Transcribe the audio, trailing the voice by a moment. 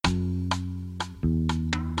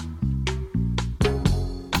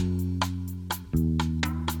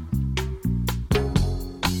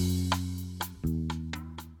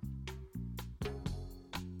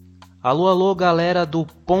Alô, alô, galera do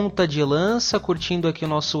Ponta de Lança, curtindo aqui o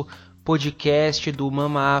nosso podcast do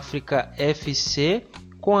Mama África FC,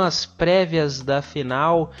 com as prévias da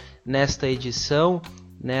final nesta edição,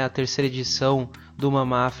 né, a terceira edição do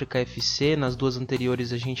Mama África FC. Nas duas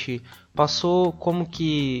anteriores a gente passou como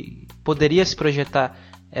que poderia se projetar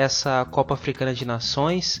essa Copa Africana de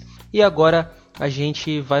Nações, e agora a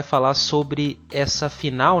gente vai falar sobre essa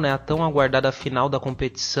final, né, a tão aguardada final da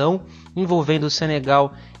competição, envolvendo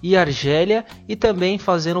Senegal e Argélia, e também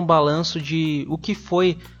fazer um balanço de o que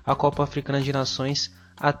foi a Copa Africana de Nações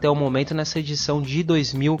até o momento nessa edição de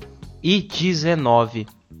 2019.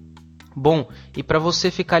 Bom, e para você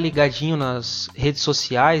ficar ligadinho nas redes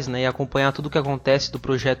sociais, né, e acompanhar tudo o que acontece do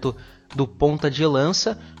projeto do Ponta de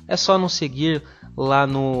Lança, é só nos seguir lá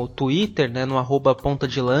no Twitter, né, no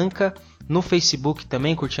 @pontadelanca, no Facebook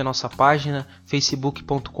também, curtir a nossa página,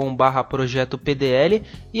 facebook.com/projetopdl,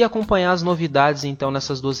 e acompanhar as novidades então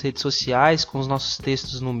nessas duas redes sociais, com os nossos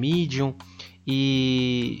textos no Medium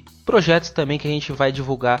e projetos também que a gente vai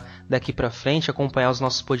divulgar daqui para frente, acompanhar os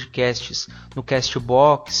nossos podcasts no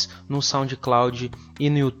Castbox, no SoundCloud e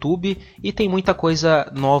no YouTube, e tem muita coisa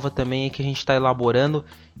nova também que a gente está elaborando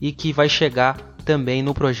e que vai chegar também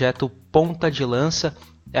no projeto Ponta de Lança,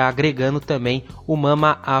 agregando também o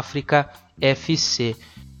Mama África FC.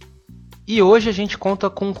 E hoje a gente conta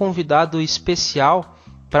com um convidado especial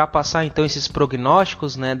para passar então esses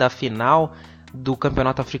prognósticos, né, da final do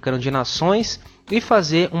Campeonato Africano de Nações e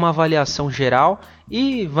fazer uma avaliação geral,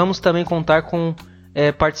 e vamos também contar com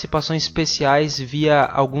participações especiais via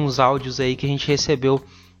alguns áudios aí que a gente recebeu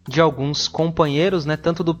de alguns companheiros, né,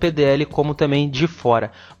 tanto do PDL como também de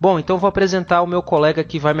fora. Bom, então vou apresentar o meu colega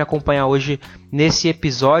que vai me acompanhar hoje nesse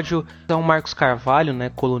episódio, então Marcus Carvalho, né,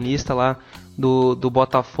 colunista lá do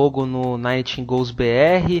Botafogo no Night Goals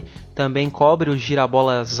BR, também cobre o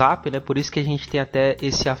Girabola Zap, né, por isso que a gente tem até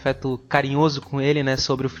esse afeto carinhoso com ele, né,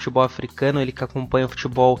 sobre o futebol africano, ele que acompanha o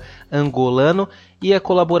futebol angolano e é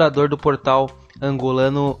colaborador do portal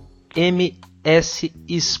angolano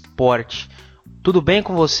MSport. Tudo bem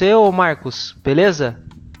com você, ô Marcos? Beleza?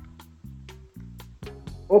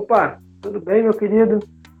 Opa, tudo bem, meu querido?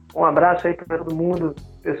 Um abraço aí para todo mundo,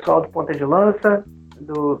 pessoal do Ponta de Lança,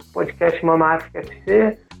 do podcast Mama África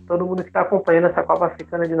FC, todo mundo que está acompanhando essa Copa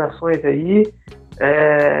Africana de Nações aí.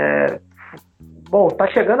 Bom, tá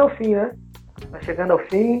chegando ao fim, né? Tá chegando ao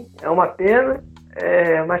fim, é uma pena,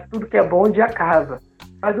 mas tudo que é bom um dia acaba.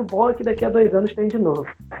 Mas o bom é que daqui a 2 anos tem de novo.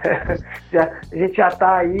 A gente já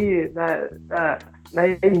está aí na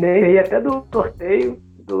e-mail até do sorteio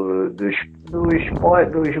dos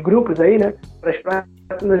grupos aí, né? Para as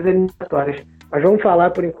próximas eliminatórias. Mas vamos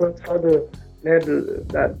falar por enquanto só do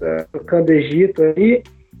Câmbio Egito aí.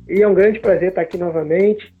 E é um grande prazer estar aqui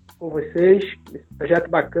novamente com vocês. Esse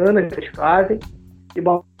projeto bacana que vocês fazem. E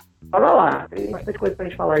bom, bora lá. Tem bastante coisa para a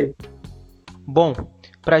gente falar aí. Bom,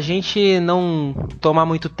 para a gente não tomar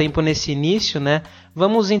muito tempo nesse início, né,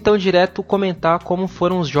 vamos então direto comentar como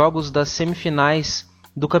foram os jogos das semifinais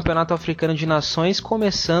do Campeonato Africano de Nações,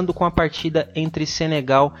 começando com a partida entre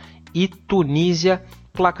Senegal e Tunísia,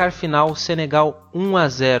 placar final Senegal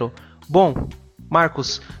 1-0. Bom,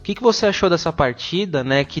 Marcos, o que você achou dessa partida,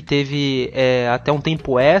 né, que teve até um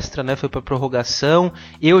tempo extra, né, foi para prorrogação?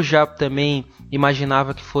 Eu já também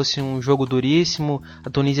imaginava que fosse um jogo duríssimo, a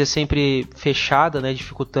Tunísia sempre fechada, né,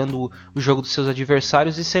 dificultando o jogo dos seus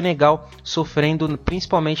adversários, e Senegal sofrendo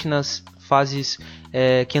principalmente nas fases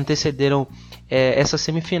que antecederam essas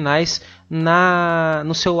semifinais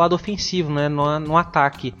no seu lado ofensivo, né, no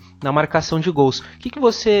ataque, na marcação de gols. O que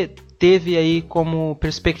você teve aí como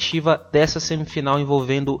perspectiva dessa semifinal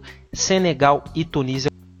envolvendo Senegal e Tunísia?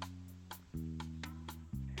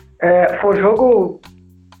 Foi um jogo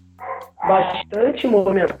bastante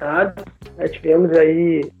movimentado, né? Tivemos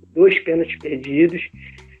aí 2 pênaltis perdidos,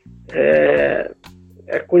 é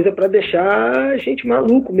coisa para deixar a gente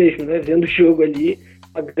maluco mesmo, né? Vendo o jogo ali,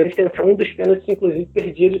 a grande tensão, um dos pênaltis inclusive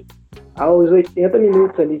perdidos aos 80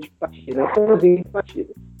 minutos ali de partida, finalzinho de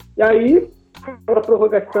partida. E aí, para a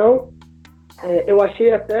prorrogação, eu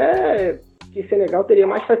achei até que Senegal teria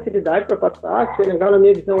mais facilidade para passar. Senegal, na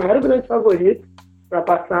minha visão, era o grande favorito para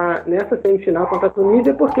passar nessa semifinal contra a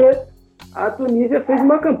Tunísia, porque a Tunísia fez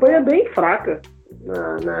uma campanha bem fraca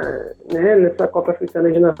nessa Copa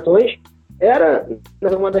Africana de Nações. Era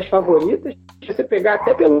uma das favoritas. Se você pegar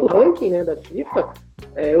até pelo ranking, né, da FIFA,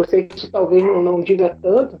 eu sei que isso talvez não diga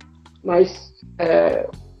tanto, mas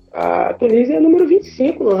a Tunísia é número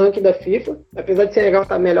 25 no ranking da FIFA, apesar de Senegal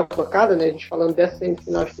estar melhor colocada, né, a gente falando dessa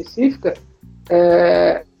semifinal específica.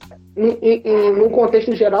 Num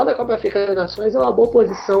contexto geral da Copa Africana de Nações, é uma boa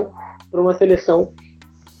posição para uma seleção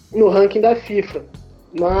no ranking da FIFA.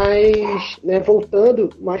 mas, né, voltando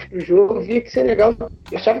mais para o jogo, eu vi que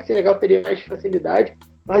eu achava que Senegal teria mais facilidade,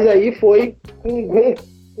 mas aí foi um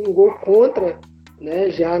gol contra, né,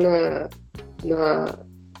 já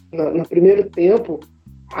no primeiro tempo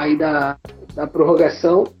aí da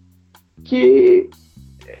prorrogação, que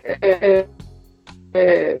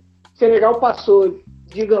Senegal passou,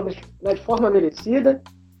 digamos, de forma merecida,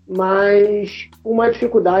 mas com uma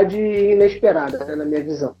dificuldade inesperada, né, na minha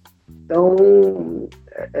visão. Então,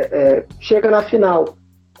 chega na final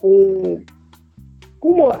com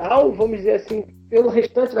moral, vamos dizer assim, pelo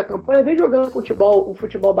restante da campanha, vem jogando um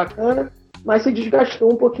futebol bacana, mas se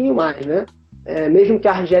desgastou um pouquinho mais, né? Mesmo que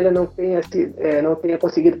a Argélia não tenha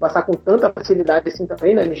conseguido passar com tanta facilidade assim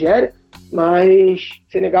também na Nigéria, mas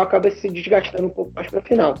Senegal acaba se desgastando um pouco mais para a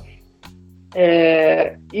final.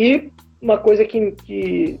 E uma coisa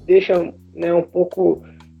que deixa, né, um pouco,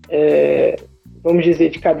 vamos dizer,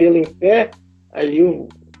 de cabelo em pé ali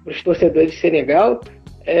os torcedores de Senegal,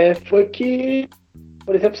 foi que,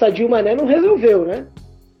 por exemplo, Sadio Mané não resolveu, né,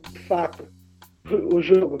 de fato, o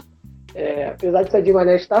jogo. Apesar de Sadio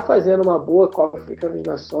Mané estar fazendo uma boa Copa Africana das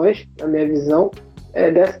Nações, na minha visão,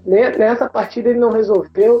 nessa partida ele não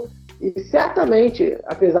resolveu, e certamente,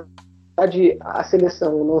 apesar de a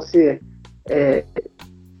seleção não ser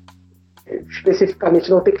especificamente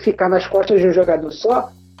não ter que ficar nas costas de um jogador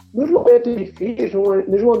só, nos momentos difíceis,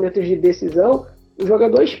 nos momentos de decisão, o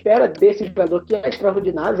jogador espera desse jogador, que é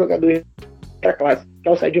extraordinário, jogador da classe, que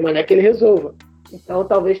é o Sadio Mané, que ele resolva. Então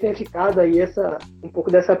talvez tenha ficado aí um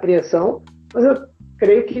pouco dessa apreensão, mas eu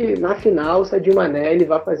creio que na final o Sadio Mané ele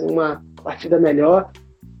vai fazer uma partida melhor,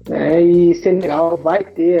 né, e Senegal vai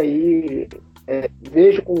ter aí,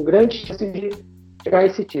 vejo com grande chance de chegar a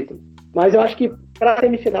esse título. Mas eu acho que para a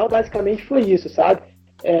semifinal basicamente foi isso, sabe?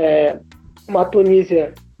 Uma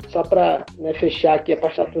Tunísia, só para, né, fechar aqui a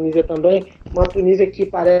parte da Tunísia também, uma Tunísia que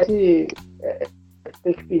parece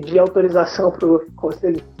ter que pedir autorização para o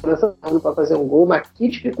Conselho para fazer um gol, mas que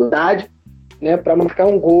dificuldade, né, para marcar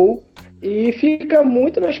um gol, e fica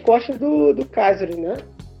muito nas costas do Cáceres, né?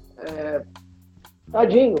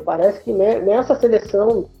 Tadinho, parece que nessa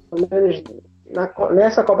seleção, pelo menos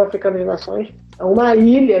nessa Copa Africana das Nações, é uma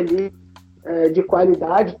ilha ali de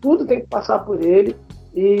qualidade, tudo tem que passar por ele,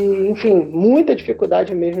 e, enfim, muita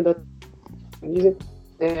dificuldade mesmo da Tunísia,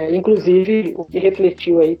 inclusive o que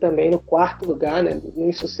refletiu aí também no quarto lugar, né, no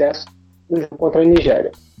insucesso no jogo contra a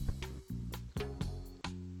Nigéria.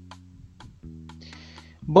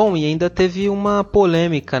 Bom, e ainda teve uma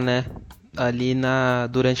polêmica, né, ali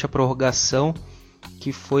durante a prorrogação,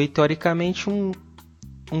 que foi teoricamente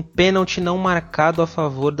um pênalti não marcado a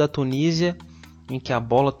favor da Tunísia, em que a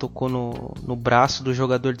bola tocou no braço do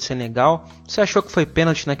jogador de Senegal. Você achou que foi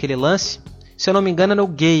pênalti naquele lance? Se eu não me engano, era o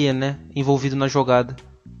Gueye, né, envolvido na jogada.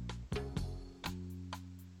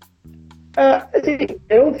 Assim,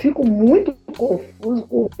 eu fico muito confuso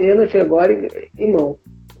com o pênalti agora e não.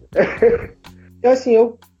 Então, assim,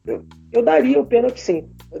 eu daria o pênalti, sim.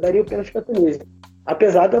 Eu daria o pênalti para a Tunísia.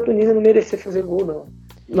 Apesar da Tunísia não merecer fazer gol, não.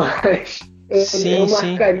 Mas eu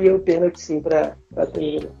marcaria o pênalti, sim, para a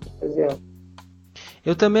Tunísia fazer.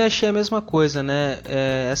 Eu também achei a mesma coisa, né?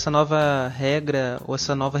 Essa nova regra ou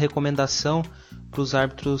essa nova recomendação para os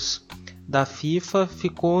árbitros da FIFA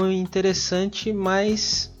ficou interessante,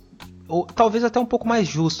 mas ou talvez até um pouco mais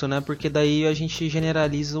justo, né? Porque daí a gente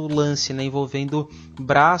generaliza o lance, né, envolvendo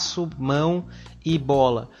braço, mão e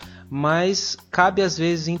bola. Mas cabe às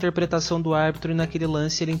vezes a interpretação do árbitro, e naquele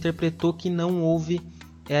lance ele interpretou que não houve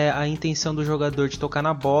a intenção do jogador de tocar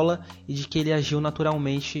na bola e de que ele agiu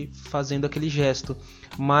naturalmente fazendo aquele gesto.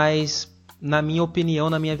 Mas, na minha opinião,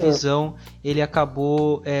 na minha visão, ele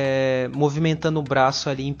acabou movimentando o braço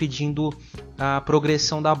ali, impedindo a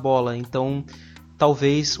progressão da bola. Então,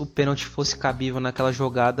 talvez o pênalti fosse cabível naquela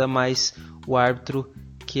jogada, mas o árbitro,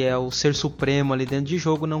 que é o ser supremo ali dentro de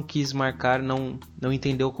jogo, não quis marcar, não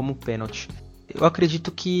entendeu como pênalti. Eu acredito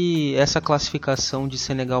que essa classificação de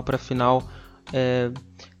Senegal para a final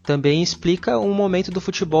também explica um momento do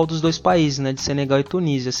futebol dos dois países, né, de Senegal e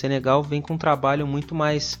Tunísia. Senegal vem com um trabalho muito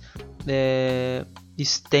mais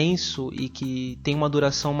extenso e que tem uma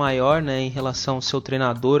duração maior, né, em relação ao seu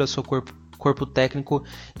treinador, ao seu corpo técnico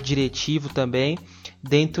diretivo também,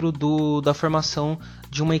 dentro da formação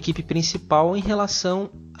de uma equipe principal em relação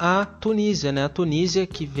à Tunísia, né? A Tunísia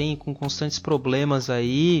que vem com constantes problemas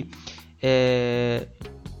aí,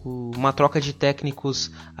 uma troca de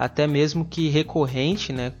técnicos até mesmo que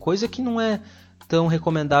recorrente, né? Coisa que não é tão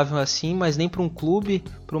recomendável assim, mas nem para um clube,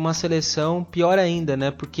 para uma seleção, pior ainda, né?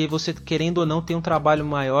 Porque você, querendo ou não, tem um trabalho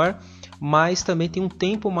maior, mas também tem um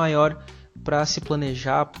tempo maior para se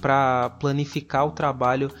planejar, para planificar o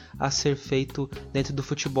trabalho a ser feito dentro do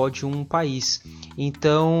futebol de um país.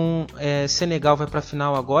 Então, Senegal vai para a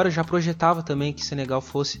final agora. Eu já projetava também que Senegal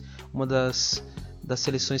fosse uma das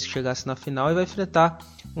seleções que chegasse na final e vai enfrentar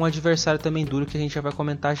um adversário também duro que a gente já vai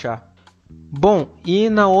comentar já. Bom, e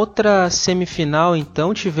na outra semifinal,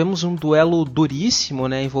 então, tivemos um duelo duríssimo,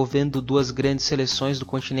 né, envolvendo duas grandes seleções do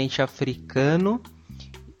continente africano,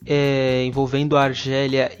 envolvendo a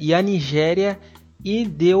Argélia e a Nigéria, e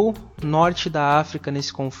deu norte da África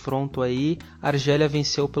nesse confronto aí. A Argélia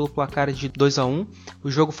venceu pelo placar de 2-1. O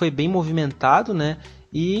jogo foi bem movimentado, né,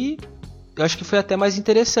 e eu acho que foi até mais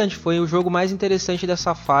interessante, foi o jogo mais interessante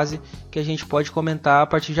dessa fase que a gente pode comentar a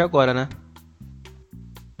partir de agora, né?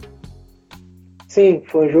 Sim,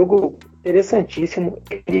 foi um jogo interessantíssimo,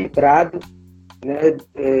 equilibrado, né?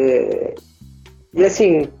 E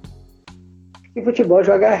assim, que futebol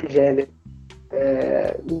joga a Argélia.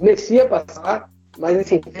 Merecia passar, mas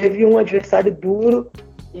assim, teve um adversário duro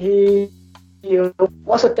e eu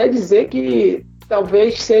posso até dizer que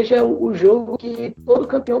talvez seja o jogo que todo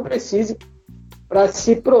campeão precise para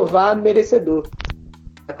se provar merecedor.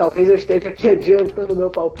 Talvez eu esteja aqui adiantando o meu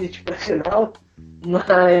palpite para a final,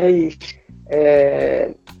 mas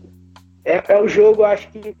é o jogo, acho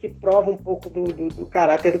que prova um pouco do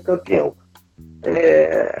caráter do campeão.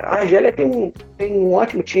 A Argélia tem um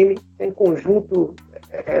ótimo time, tem um conjunto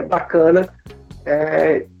bacana,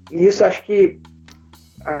 e isso acho que,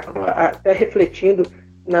 até refletindo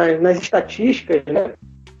nas estatísticas, né,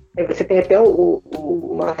 você tem até o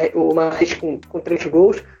Mahrez com 3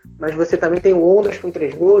 gols, mas você também tem o Ondas com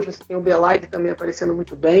 3 gols, você tem o Belaide também aparecendo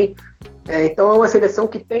muito bem. Então é uma seleção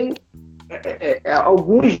que tem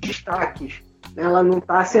alguns destaques, né? Ela não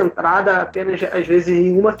está centrada apenas, às vezes,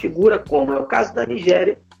 em uma figura, como é o caso da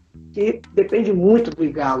Nigéria, que depende muito do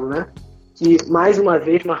Igalo, né? Que mais uma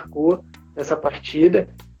vez marcou essa partida.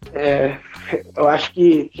 Eu acho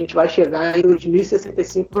que a gente vai chegar em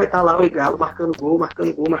 2065, vai estar lá o Igalo marcando gol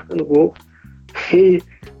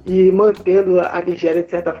e mantendo a Nigéria, de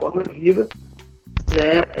certa forma, viva,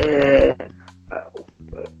 né?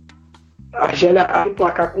 A Argélia abre o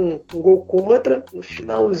placar com um gol contra no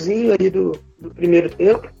finalzinho ali do primeiro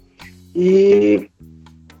tempo, e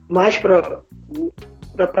mais para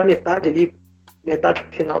metade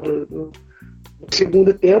final do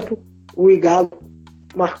segundo tempo, o Igalo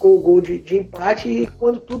marcou o gol de empate, e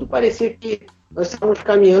quando tudo parecia que nós estávamos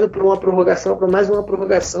caminhando para mais uma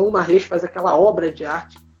prorrogação, o Mahrez faz aquela obra de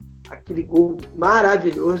arte, aquele gol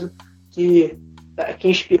maravilhoso que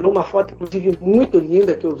inspirou uma foto, inclusive, muito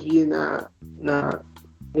linda que eu vi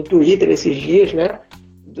no Twitter esses dias, né?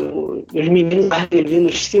 Dos meninos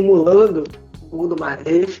argelinos simulando o gol do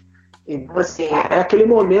Mahrez. Então, assim, é aquele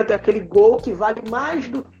momento, é aquele gol que vale mais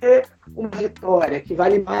do que uma vitória, que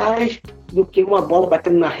vale mais do que uma bola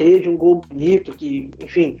batendo na rede, um gol bonito, que,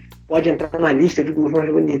 enfim, pode entrar na lista de gols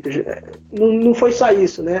mais bonitos. Não foi só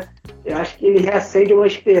isso, né? Eu acho que ele reacende uma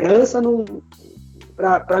esperança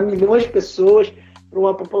para milhões de pessoas, para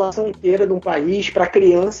uma população inteira de um país, para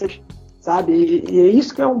crianças, sabe? E é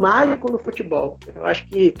isso que é o mágico no futebol. Eu acho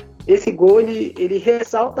que esse gol, ele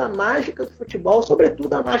ressalta a mágica do futebol,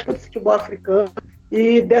 sobretudo a mágica do futebol africano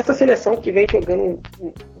e dessa seleção que vem jogando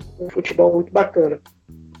um futebol muito bacana.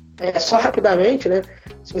 Só rapidamente, né?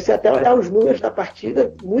 Se você até olhar os números da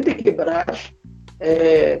partida, muito equilibrados.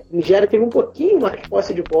 Nigéria teve um pouquinho mais de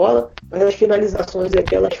posse de bola, mas as finalizações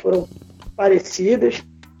aqui, elas foram parecidas.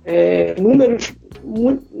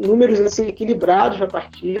 Números assim, equilibrados na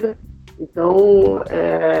partida. Então,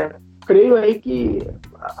 creio aí que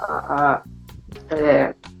a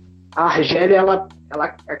Argélia ela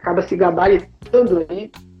acaba se gabaritando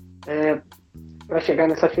aí para chegar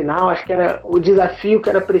nessa final. Acho que era o desafio que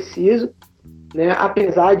era preciso, né?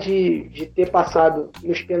 Apesar de ter passado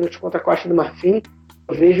nos pênaltis contra a Costa do Marfim,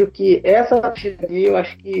 eu vejo que essa partida ali, eu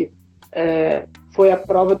acho que foi a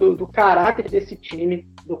prova do caráter desse time,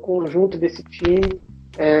 do conjunto desse time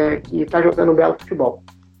que está jogando um belo futebol.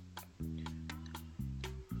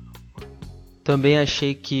 Também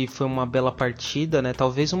achei que foi uma bela partida, né?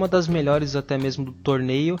 Talvez uma das melhores até mesmo do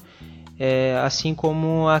torneio, assim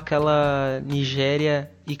como aquela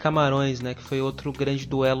Nigéria e Camarões, né? Que foi outro grande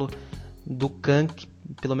duelo do CAN, que,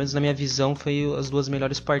 pelo menos na minha visão, foi as duas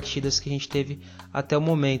melhores partidas que a gente teve até o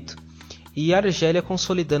momento. E a Argélia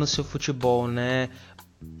consolidando seu futebol, né?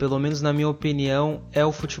 Pelo menos na minha opinião, é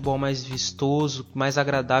o futebol mais vistoso, mais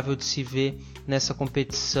agradável de se ver nessa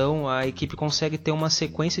competição. A equipe consegue ter uma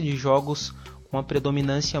sequência de jogos com uma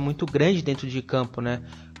predominância muito grande dentro de campo, né?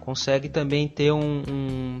 Consegue também ter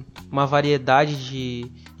uma variedade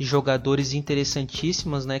de jogadores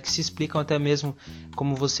interessantíssimas, né, que se explicam até mesmo,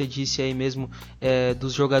 como você disse aí mesmo,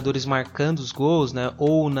 dos jogadores marcando os gols, né,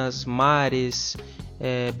 Ounas, Mares,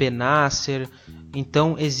 Benasser.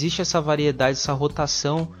 Então existe essa variedade, essa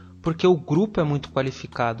rotação, porque o grupo é muito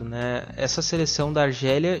qualificado, né? Essa seleção da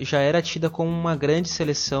Argélia já era tida como uma grande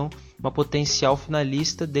seleção, uma potencial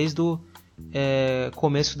finalista desde o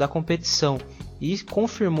começo da competição, e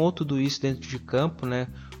confirmou tudo isso dentro de campo, né?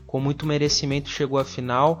 Com muito merecimento chegou à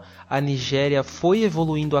final. A Nigéria foi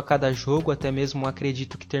evoluindo a cada jogo, até mesmo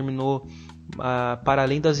acredito que terminou para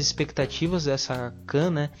além das expectativas dessa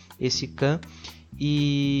CAN, né? Esse CAN,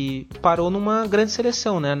 e parou numa grande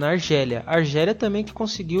seleção, né? Na Argélia. A Argélia também que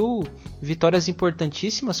conseguiu vitórias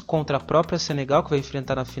importantíssimas contra a própria Senegal, que vai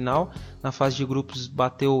enfrentar na final. Na fase de grupos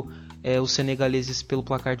bateu os senegaleses pelo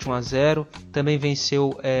placar de 1-0. Também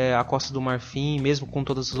venceu a Costa do Marfim, mesmo com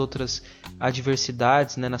todas as outras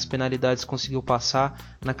adversidades, né? Nas penalidades conseguiu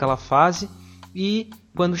passar naquela fase. E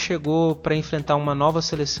quando chegou para enfrentar uma nova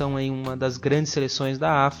seleção, uma das grandes seleções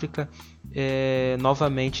da África,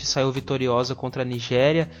 novamente saiu vitoriosa contra a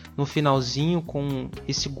Nigéria, no finalzinho com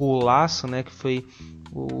esse golaço, né, que foi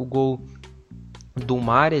o gol do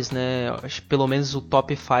Mares, né? Acho que pelo menos o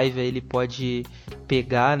top 5 ele pode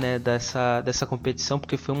pegar, né, dessa competição,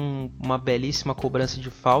 porque foi uma belíssima cobrança de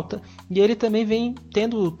falta, e ele também vem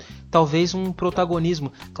tendo talvez um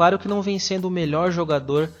protagonismo. Claro que não vem sendo o melhor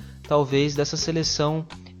jogador talvez dessa seleção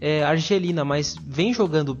argelina, mas vem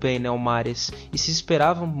jogando bem, né, o Mares, e se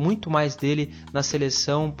esperava muito mais dele na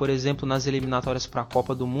seleção, por exemplo, nas eliminatórias para a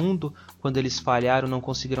Copa do Mundo, quando eles falharam, não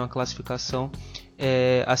conseguiram a classificação,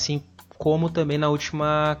 assim como também na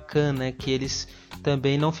última CAN, né, que eles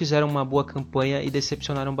também não fizeram uma boa campanha e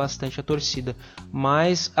decepcionaram bastante a torcida.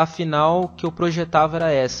 Mas a final que eu projetava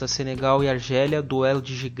era essa, Senegal e Argélia, duelo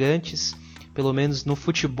de gigantes, pelo menos no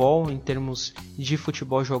futebol, em termos de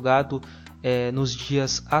futebol jogado nos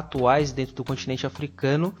dias atuais dentro do continente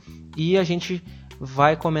africano, e a gente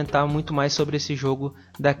vai comentar muito mais sobre esse jogo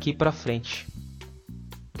daqui para frente.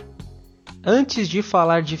 Antes de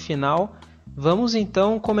falar de final, vamos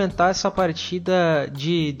então comentar essa partida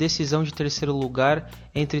de decisão de terceiro lugar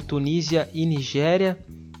entre Tunísia e Nigéria,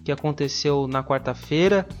 que aconteceu na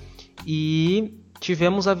quarta-feira, e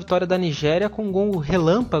tivemos a vitória da Nigéria com um gol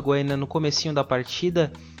relâmpago aí, né, no comecinho da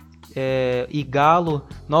partida, e Galo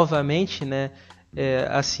novamente, né,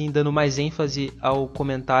 assim dando mais ênfase ao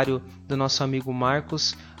comentário do nosso amigo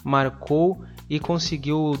Marcos, marcou e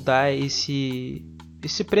conseguiu dar esse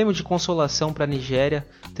prêmio de consolação para a Nigéria,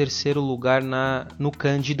 terceiro lugar no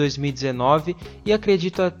CAN de 2019, e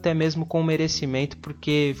acredito até mesmo com merecimento,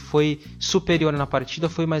 porque foi superior na partida,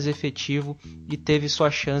 foi mais efetivo e teve sua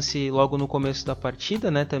chance logo no começo da partida,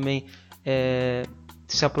 né? Também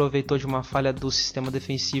se aproveitou de uma falha do sistema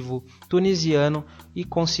defensivo tunisiano e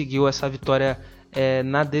conseguiu essa vitória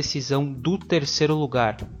na decisão do terceiro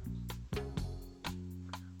lugar.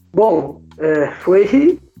 Bom,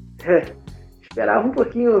 foi... esperava um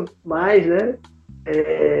pouquinho mais, né?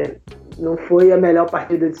 Não foi a melhor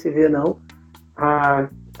partida de se ver, não. A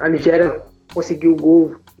Nigéria conseguiu o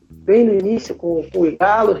gol bem no início com o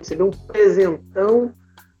Galo, recebeu um presentão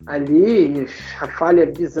ali, a falha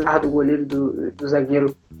bizarra do goleiro do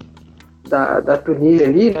zagueiro da Tunísia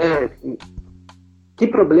ali, né? Que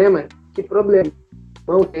problema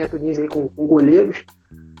não tem a Tunísia aí com goleiros.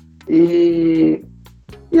 E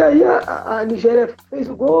aí a Nigéria fez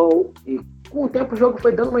o gol e com o tempo o jogo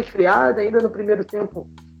foi dando uma esfriada. Ainda no primeiro tempo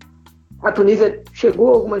a Tunísia chegou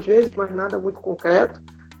algumas vezes, mas nada muito concreto.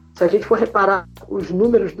 Se a gente for reparar os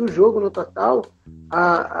números do jogo no total,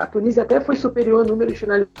 a Tunísia até foi superior a número de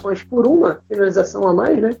finalizações por uma finalização a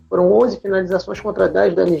mais, né? Foram 11 finalizações contra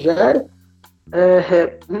 10 da Nigéria,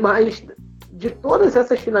 mas de todas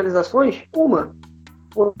essas finalizações, uma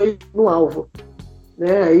foi no alvo,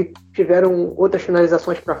 né? Aí tiveram outras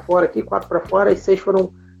finalizações para fora aqui, 4 para fora, e 6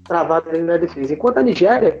 foram travadas ali na defesa. Enquanto a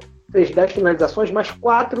Nigéria fez 10 finalizações, mais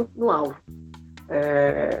 4 no alvo.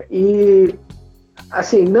 E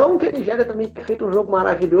assim, não que a Nigéria também tenha feito um jogo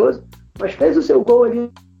maravilhoso, mas fez o seu gol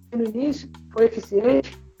ali no início, foi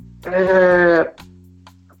eficiente.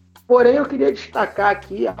 Porém, eu queria destacar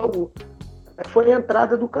aqui algo, foi a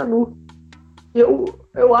entrada do Canu.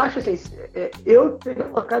 Eu acho assim, eu teria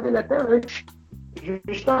colocado ele até antes,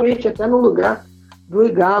 justamente até no lugar do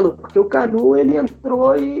Igalo, porque o Canu ele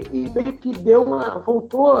entrou e meio que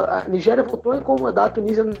a Nigéria voltou a incomodar a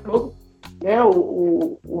Tunísia no jogo, né?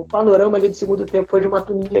 O panorama ali do segundo tempo foi de uma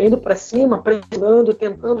Tunísia indo para cima, pressionando,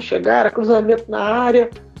 tentando chegar, cruzamento na área,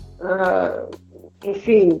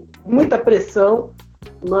 enfim, muita pressão,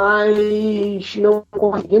 mas não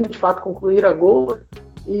conseguindo de fato concluir a gol.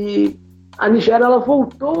 E a Nigéria ela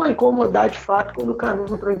voltou a incomodar de fato quando o Canu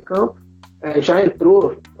entrou em campo. Já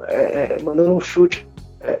entrou mandando um chute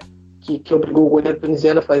que obrigou o goleiro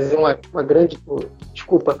tunisiano a fazer uma grande...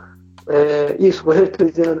 Desculpa, o goleiro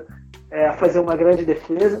tunisiano a fazer uma grande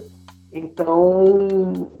defesa.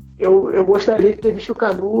 Então, eu gostaria de ter visto o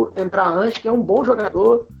Canu entrar antes, que é um bom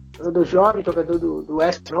jogador jovem, jogador do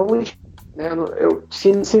West Bromwich, né?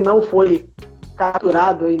 Se não foi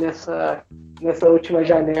capturado aí nessa última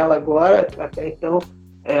janela agora, até então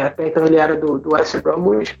ele era do West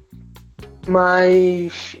Bromwich,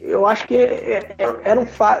 mas eu acho que era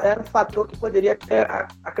um fator que poderia ter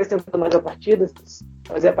acrescentado mais a partida,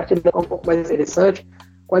 fazer a partida ficar um pouco mais interessante,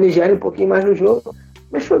 com a Nigéria um pouquinho mais no jogo,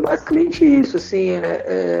 mas foi basicamente isso, assim,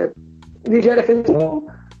 a Nigéria fez um gol,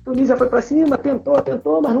 a Tunísia foi para cima, tentou,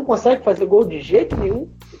 mas não consegue fazer gol de jeito nenhum,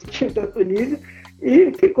 o time da Tunísia,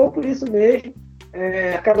 e ficou por isso mesmo.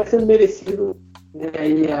 Acaba sendo merecido, né,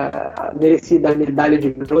 a merecida medalha de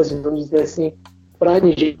bronze, vamos dizer assim, para a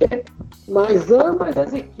Nigéria, mas ambas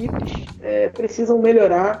as equipes precisam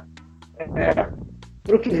melhorar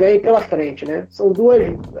para o que vem pela frente, né? São duas.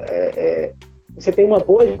 Você tem uma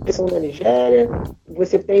boa gestão da Nigéria,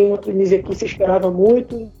 você tem uma Tunísia que se esperava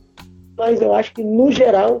muito, mas eu acho que, no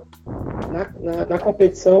geral, na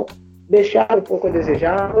competição, deixaram um pouco a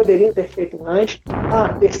desejar, poderiam ter feito mais.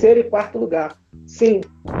 Terceiro e quarto lugar, sim,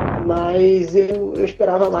 mas eu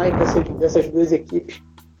esperava mais dessas duas equipes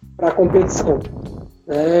para a competição.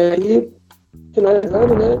 E,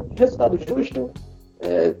 finalizando, né, resultado justo,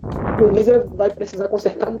 a Tunísia vai precisar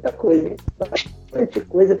consertar muita coisa, hein? Bastante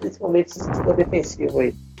coisa, principalmente no setor defensivo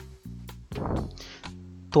aí.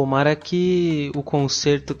 Tomara que o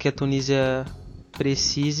conserto que a Tunísia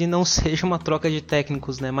precise não seja uma troca de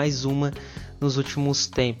técnicos, né? Mais uma nos últimos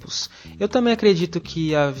tempos. Eu também acredito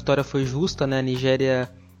que a vitória foi justa, né? A Nigéria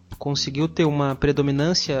conseguiu ter uma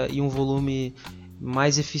predominância e um volume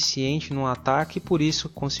mais eficiente no ataque, por isso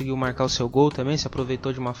conseguiu marcar o seu gol também, se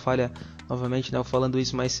aproveitou de uma falha, novamente, né, eu falando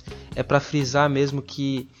isso, mas é para frisar mesmo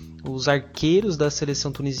que os arqueiros da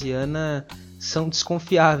seleção tunisiana são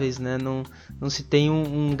desconfiáveis, né? Não se tem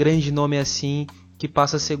um grande nome assim que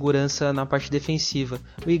passa segurança na parte defensiva.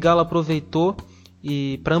 O Igalo aproveitou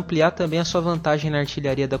e para ampliar também a sua vantagem na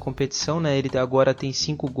artilharia da competição, né? Ele agora tem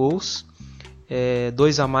 5 gols,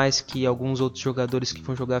 2 a mais que alguns outros jogadores que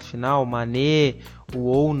vão jogar a final, Mané, o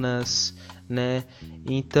Ounas, né?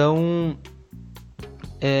 Então,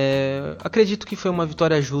 acredito que foi uma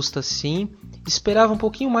vitória justa, sim. Esperava um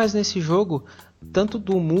pouquinho mais nesse jogo, tanto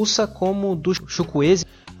do Musa como do Chukwueze,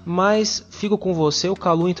 mas fico com você, o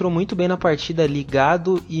Kalou entrou muito bem na partida,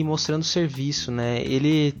 ligado e mostrando serviço, né?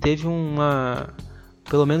 Ele teve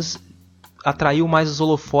pelo menos atraiu mais os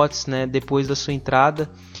holofotes, né, depois da sua entrada,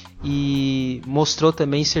 e mostrou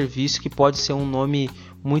também serviço, que pode ser um nome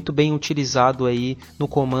muito bem utilizado aí no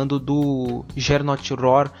comando do Gernot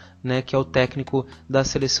Rohr, né, que é o técnico da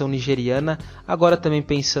seleção nigeriana. Agora também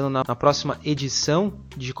pensando na próxima edição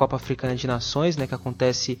de Copa Africana de Nações, né, que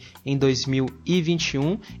acontece em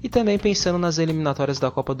 2021, e também pensando nas eliminatórias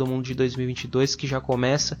da Copa do Mundo de 2022, que já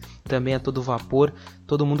começa também a todo vapor,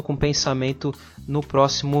 todo mundo com pensamento no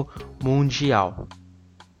próximo Mundial.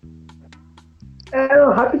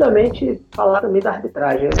 Rapidamente falar também da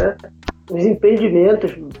arbitragem, né? Os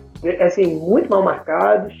impedimentos, assim, muito mal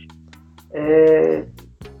marcados.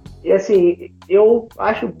 E assim, eu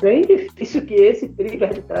acho bem difícil que esse trio de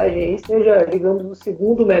arbitragem aí seja, digamos, o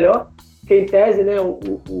segundo melhor, que em tese, né,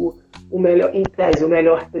 o melhor, em tese, o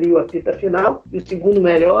melhor trio apita a final, e o segundo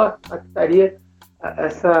melhor apitaria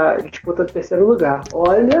essa disputa do terceiro lugar.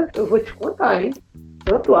 Olha, eu vou te contar, hein?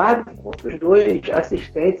 Tanto o árbitro quanto os 2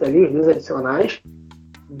 assistentes ali, os 2 adicionais,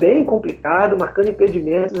 bem complicado, marcando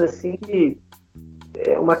impedimentos assim que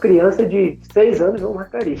uma criança de 6 anos não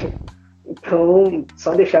marcaria. Então,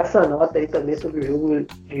 só deixar essa nota aí também sobre o jogo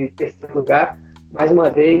de terceiro lugar, mais uma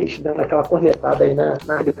vez, dando aquela cornetada aí na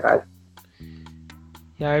arbitragem.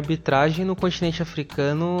 E a arbitragem no continente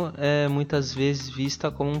africano é muitas vezes vista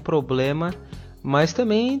como um problema, mas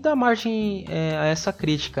também dá margem a essa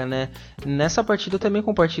crítica, né? Nessa partida eu também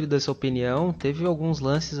compartilho dessa opinião. Teve alguns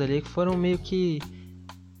lances ali que foram meio que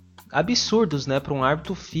absurdos, né? Para um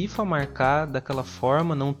árbitro FIFA marcar daquela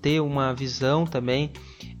forma, não ter uma visão também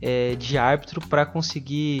de árbitro para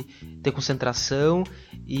conseguir ter concentração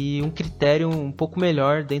e um critério um pouco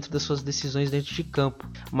melhor dentro das suas decisões dentro de campo.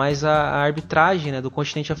 Mas a arbitragem, né, do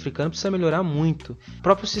continente africano precisa melhorar muito. O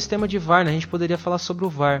próprio sistema de VAR, né, a gente poderia falar sobre o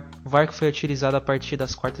VAR. O VAR que foi utilizado a partir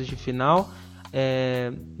das quartas de final,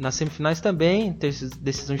 nas semifinais também,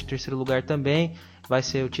 decisão de terceiro lugar também vai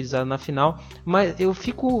ser utilizado na final, mas eu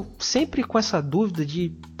fico sempre com essa dúvida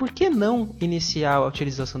de por que não iniciar a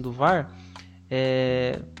utilização do VAR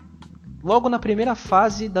logo na primeira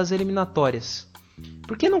fase das eliminatórias.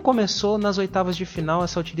 Por que não começou nas oitavas de final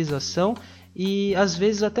essa utilização e às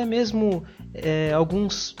vezes até mesmo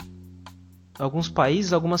alguns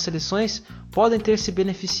países, algumas seleções podem ter se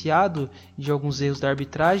beneficiado de alguns erros da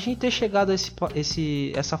arbitragem e ter chegado a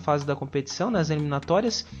essa fase da competição, nas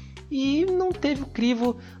eliminatórias, e não teve o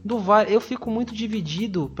crivo do VAR. Eu fico muito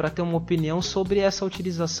dividido para ter uma opinião sobre essa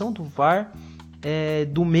utilização do VAR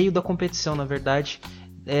do meio da competição, na verdade,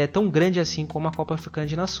 tão grande assim como a Copa Africana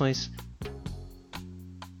de Nações.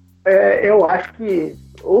 Eu acho que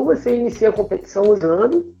ou você inicia a competição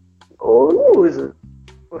usando ou não usa,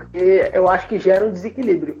 porque eu acho que gera um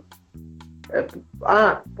desequilíbrio.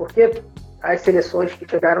 Porque as seleções que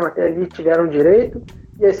chegaram até ali tiveram direito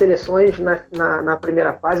e as seleções na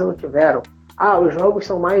primeira fase não tiveram. Os jogos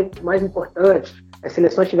são mais importantes, as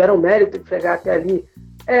seleções tiveram mérito de chegar até ali.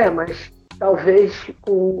 Mas talvez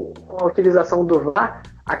com a utilização do VAR,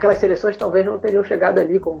 aquelas seleções talvez não teriam chegado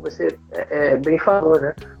ali, como você bem falou,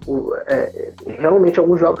 né? Realmente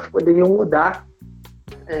alguns jogos poderiam mudar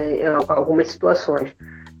em algumas situações.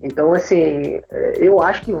 Então, assim, eu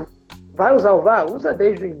acho que vai usar o VAR, usa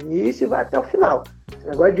desde o início e vai até o final. Esse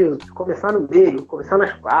negócio de começar no meio, começar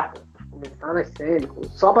nas quartas, começar nas semis,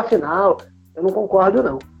 só para final, eu não concordo,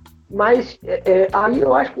 não. Mas aí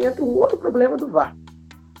eu acho que entra um outro problema do VAR.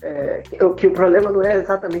 Que o problema não é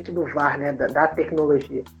exatamente do VAR, né, da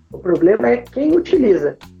tecnologia. O problema é quem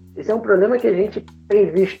utiliza. Esse é um problema que a gente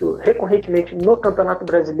tem visto recorrentemente no Campeonato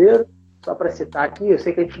Brasileiro, só para citar aqui, eu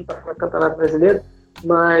sei que a gente não está falando do Campeonato Brasileiro,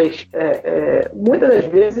 mas muitas das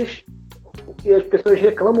vezes o que as pessoas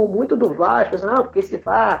reclamam muito do VAR, as pessoas, porque esse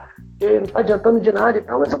VAR não está adiantando de nada e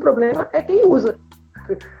tal, mas o problema é quem usa.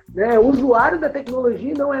 Né? O usuário da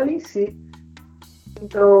tecnologia, não ela em si.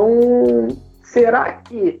 Então, será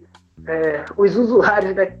que os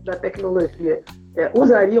usuários da tecnologia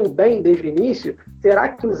usariam bem desde o início? Será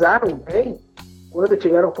que usaram bem quando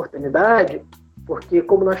tiveram oportunidade? Porque,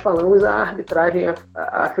 como nós falamos, a arbitragem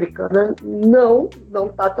africana não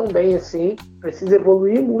está tão bem assim, precisa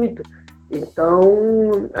evoluir muito.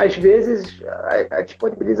 Então, às vezes, a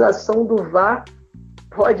disponibilização do VAR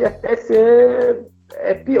pode até ser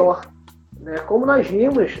pior. Né? Como nós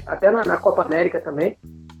vimos, até na Copa América também,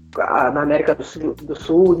 na América do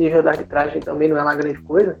Sul, o nível da arbitragem também não é lá grande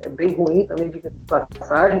coisa, é bem ruim também de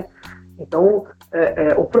passagem. Então,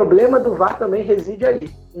 o problema do VAR também reside aí,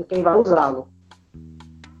 em quem vai usá-lo.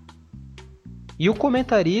 E o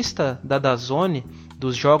comentarista da DAZN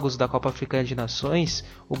dos Jogos da Copa Africana de Nações,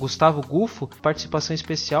 o Gustavo Gufo, participação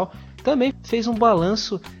especial, também fez um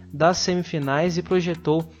balanço das semifinais e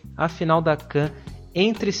projetou a final da CAN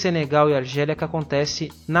entre Senegal e Argélia, que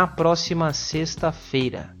acontece na próxima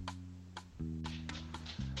sexta-feira.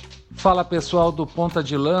 Fala pessoal do Ponta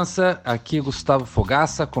de Lança, aqui Gustavo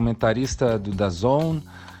Fogaça, comentarista do DAZN.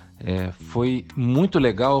 Foi muito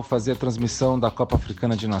legal fazer a transmissão da Copa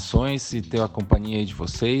Africana de Nações e ter a companhia aí de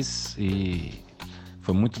vocês, e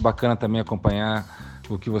foi muito bacana também acompanhar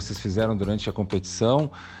o que vocês fizeram durante a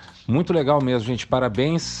competição. Muito legal mesmo, gente,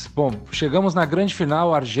 parabéns. Bom, chegamos na grande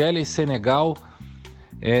final, Argélia e Senegal.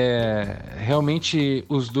 Realmente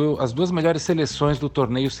as duas melhores seleções do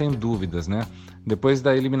torneio, sem dúvidas, né? Depois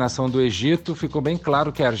da eliminação do Egito, ficou bem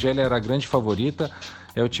claro que a Argélia era a grande favorita.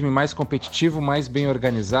 É o time mais competitivo, mais bem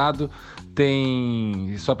organizado.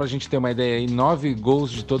 Tem, só para a gente ter uma ideia aí, 9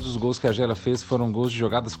 gols de todos os gols que a Argélia fez foram gols de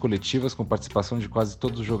jogadas coletivas, com participação de quase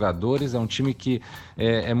todos os jogadores. É um time que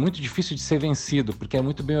é muito difícil de ser vencido, porque é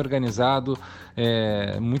muito bem organizado,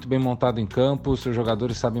 muito bem montado em campo, os seus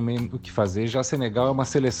jogadores sabem bem o que fazer. Já Senegal é uma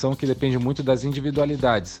seleção que depende muito das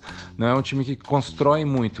individualidades. Não é um time que constrói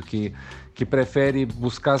muito, que prefere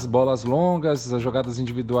buscar as bolas longas, as jogadas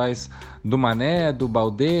individuais do Mané, do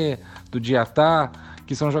Baldé, do Diatá,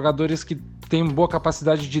 que são jogadores que têm boa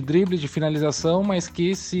capacidade de drible, de finalização, mas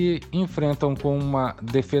que se enfrentam com uma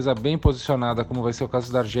defesa bem posicionada, como vai ser o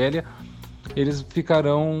caso da Argélia, eles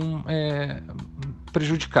ficarão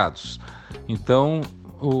prejudicados. Então,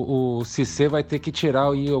 o Cissé vai ter que tirar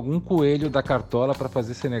aí algum coelho da cartola para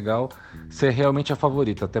fazer Senegal ser realmente a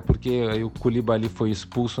favorita, até porque aí o Koulibaly foi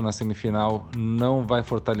expulso na semifinal, não vai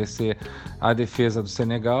fortalecer a defesa do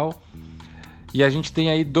Senegal. E a gente tem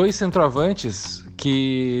aí 2 centroavantes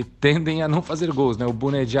que tendem a não fazer gols, né? O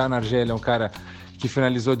Bounedjah na Argélia é um cara que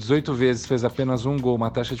finalizou 18 vezes, fez apenas 1 gol, uma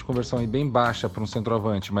taxa de conversão aí bem baixa para um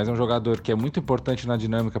centroavante, mas é um jogador que é muito importante na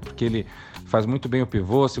dinâmica, porque ele faz muito bem o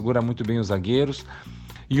pivô, segura muito bem os zagueiros.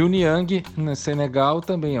 E o Niang, no Senegal,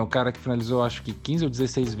 também é um cara que finalizou acho que 15 ou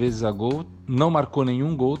 16 vezes a gol, não marcou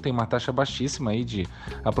nenhum gol, tem uma taxa baixíssima aí de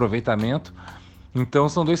aproveitamento. Então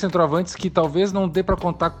são dois centroavantes que talvez não dê para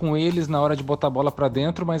contar com eles na hora de botar a bola para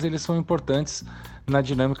dentro, mas eles são importantes na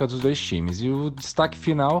dinâmica dos dois times. E o destaque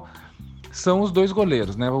final são os dois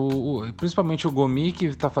goleiros, né? Principalmente o Gomi, que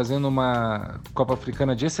está fazendo uma Copa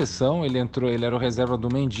Africana de exceção. Ele era o reserva do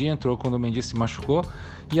Mendy, entrou quando o Mendy se machucou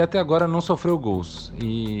e até agora não sofreu gols.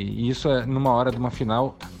 E isso, numa hora de uma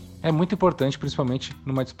final, é muito importante, principalmente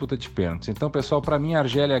numa disputa de pênaltis. Então, pessoal, para mim a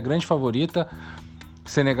Argélia é a grande favorita.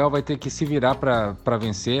 Senegal vai ter que se virar para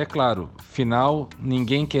vencer, é claro. Final,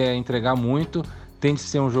 ninguém quer entregar muito, tem de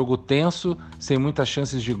ser um jogo tenso, sem muitas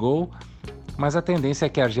chances de gol. Mas a tendência é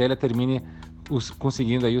que a Argélia termine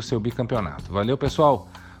conseguindo aí o seu bicampeonato. Valeu, pessoal.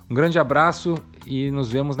 Um grande abraço e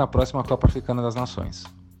nos vemos na próxima Copa Africana das Nações.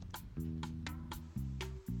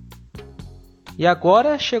 E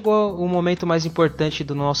agora chegou o momento mais importante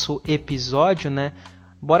do nosso episódio, né?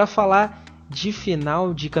 Bora falar de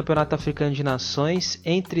final de Campeonato Africano de Nações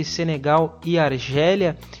entre Senegal e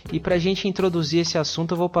Argélia. E para a gente introduzir esse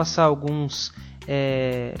assunto, eu vou passar algumas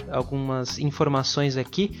informações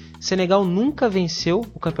aqui. Senegal nunca venceu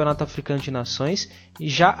o Campeonato Africano de Nações, e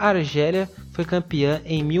já a Argélia foi campeã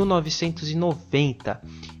em 1990.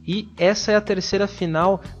 E essa é a terceira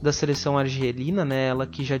final da seleção argelina, né? Ela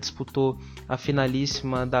que já disputou a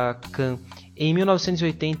finalíssima da CAN em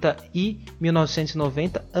 1980 e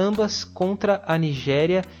 1990, ambas contra a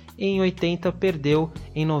Nigéria. Em 80 perdeu,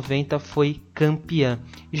 em 90 foi campeã.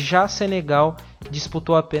 Já Senegal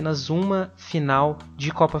disputou apenas uma final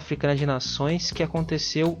de Copa Africana de Nações, que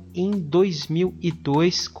aconteceu em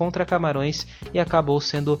 2002 contra Camarões e acabou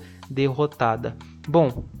sendo derrotada.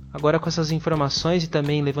 Bom, agora com essas informações e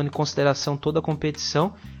também levando em consideração toda a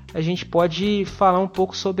competição, a gente pode falar um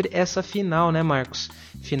pouco sobre essa final, né, Marcos?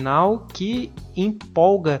 Final que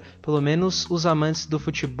empolga, pelo menos, os amantes do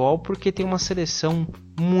futebol, porque tem uma seleção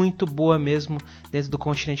muito boa mesmo dentro do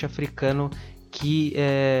continente africano que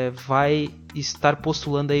vai estar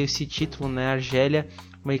postulando aí esse título, né? A Argélia,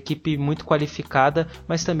 uma equipe muito qualificada,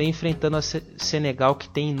 mas também enfrentando a Senegal, que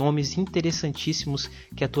tem nomes interessantíssimos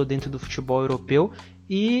que atuam dentro do futebol europeu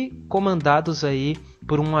e comandados aí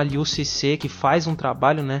por um Aliou Cissé, que faz um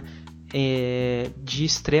trabalho, né, de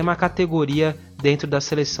extrema categoria dentro da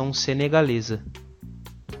seleção senegalesa.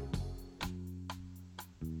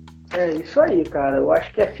 É isso aí, cara. Eu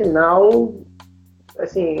acho que a final,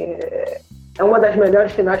 assim, é uma das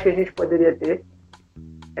melhores finais que a gente poderia ter.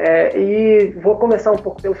 E vou começar um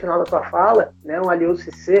pouco pelo final da tua fala, né? Um Aliou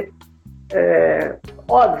Cissé.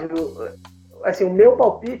 Óbvio, assim, o meu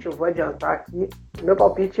palpite, eu vou adiantar aqui, o meu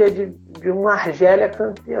palpite é de uma Argélia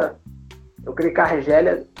campeã. Eu creio que a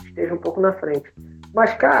Argélia esteja um pouco na frente.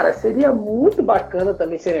 Mas, cara, seria muito bacana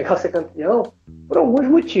também Senegal ser campeão por alguns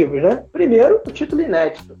motivos, né? Primeiro, o título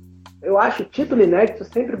inédito. Eu acho o título inédito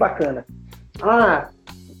sempre bacana.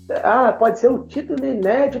 Pode ser um título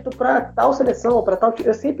inédito para tal seleção, para tal.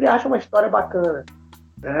 Eu sempre acho uma história bacana.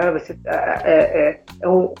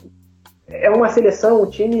 É uma seleção, um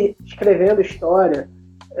time escrevendo história,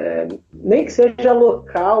 nem que seja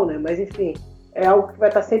local, né? Mas enfim, é algo que vai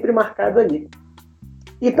estar sempre marcado ali.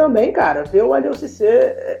 E também, cara, ver o Aliou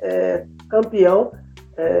Cissé campeão.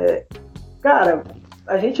 Cara,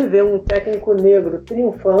 a gente vê um técnico negro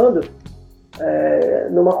triunfando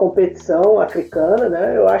numa competição africana,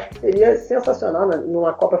 né? Eu acho que seria sensacional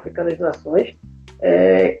numa Copa Africana de Nações,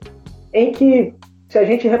 em que, se a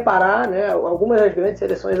gente reparar, né, algumas das grandes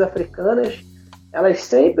seleções africanas, elas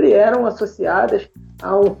sempre eram associadas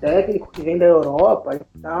a um técnico que vem da Europa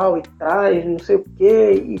e tal, e traz não sei o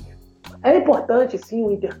quê. E é importante, sim,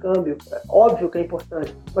 o intercâmbio, óbvio que é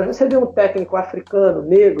importante, mas você vê um técnico africano,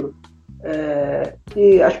 negro,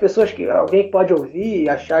 que as pessoas, alguém pode ouvir e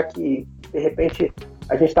achar que, de repente,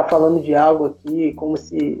 a gente está falando de algo aqui como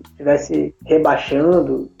se estivesse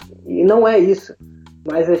rebaixando, e não é isso.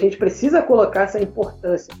 Mas a gente precisa colocar essa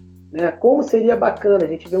importância, né? Como seria bacana a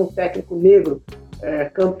gente ver um técnico negro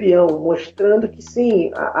campeão, mostrando que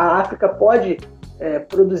sim, a África pode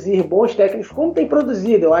produzir bons técnicos, como tem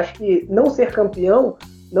produzido. Eu acho que não ser campeão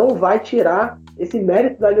não vai tirar esse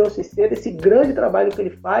mérito da Aliou Cissé, desse grande trabalho que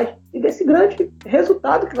ele faz e desse grande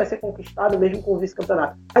resultado que vai ser conquistado mesmo com o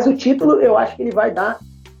vice-campeonato. Mas o título, eu acho que ele vai dar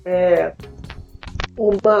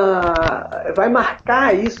vai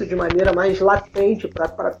marcar isso de maneira mais latente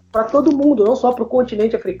para todo mundo, não só para o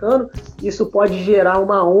continente africano. Isso pode gerar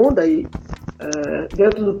uma onda aí,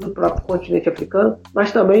 dentro do próprio continente africano,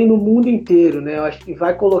 mas também no mundo inteiro, né? Eu acho que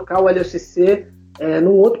vai colocar o Aliou Cissé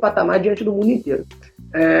num outro patamar diante do mundo inteiro.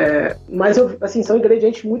 Mas assim, são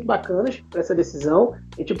ingredientes muito bacanas para essa decisão.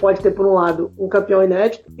 A gente pode ter, por um lado, um campeão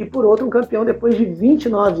inédito e, por outro, um campeão depois de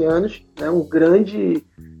 29 anos, né? Um grande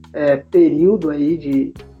período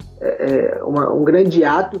aí um grande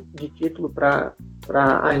ato de título para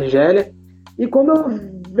a Argélia. E como eu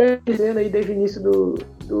venho dizendo aí desde o início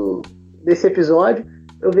desse episódio,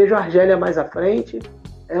 eu vejo a Argélia mais à frente.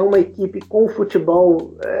 É uma equipe com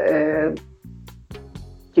futebol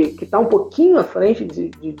que está um pouquinho à frente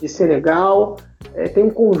de Senegal. Tem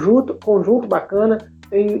um conjunto bacana,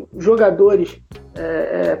 tem jogadores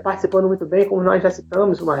participando muito bem, como nós já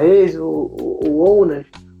citamos, o Mahrez, o Ounas,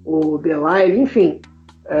 o Delay, enfim.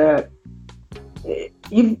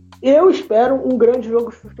 E eu espero um grande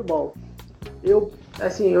jogo de futebol. Eu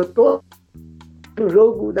tô no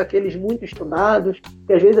jogo daqueles muito estudados,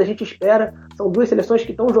 que às vezes a gente espera. São duas seleções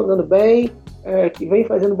que estão jogando bem, que vêm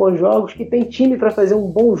fazendo bons jogos, que tem time para fazer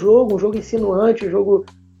um bom jogo, um jogo insinuante, um jogo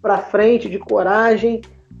para frente, de coragem,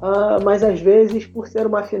 mas às vezes, por ser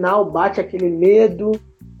uma final, bate aquele medo,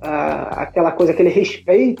 aquela coisa, aquele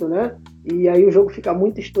respeito, né? E aí o jogo fica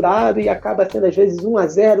muito estourado e acaba sendo às vezes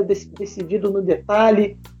 1-0 decidido no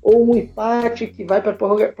detalhe, ou um empate que vai para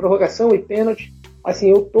prorrogação e pênalti.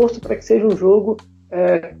 Assim, eu torço para que seja um jogo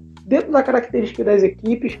dentro da característica das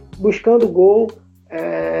equipes, buscando gol,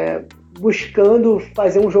 buscando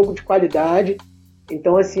fazer um jogo de qualidade.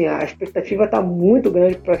 Então, assim, a expectativa está muito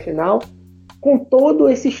grande para a final, com todo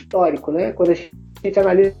esse histórico, né? Quando a gente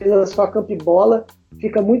analisa só campo e bola,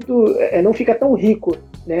 fica não fica tão rico,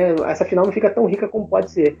 né? Essa final não fica tão rica como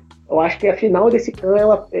pode ser. Eu acho que a final desse CAN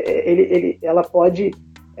ela pode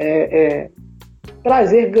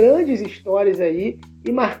trazer grandes histórias aí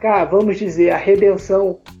e marcar, vamos dizer, a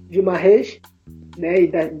redenção de Mahrez, né? E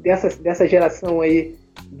dessa geração aí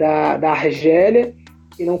da Argélia,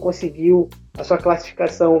 que não conseguiu a sua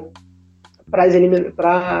classificação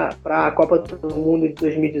para a Copa do Mundo de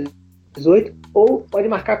 2018, ou pode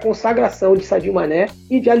marcar a consagração de Sadio Mané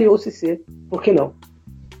e de Aliou Cissé, por que não?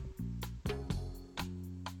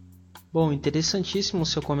 Bom, interessantíssimo o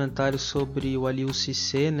seu comentário sobre o Aliou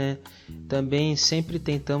Cissé, né? Também sempre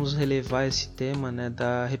tentamos relevar esse tema, né,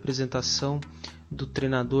 da representação do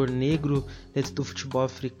treinador negro dentro do futebol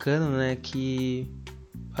africano, né, que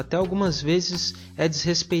até algumas vezes é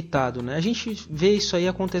desrespeitado, né? A gente vê isso aí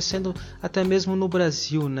acontecendo até mesmo no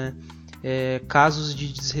Brasil, né? Casos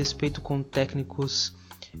de desrespeito com técnicos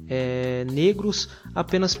negros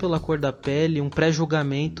apenas pela cor da pele, um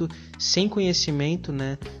pré-julgamento sem conhecimento,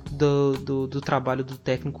 né, do trabalho do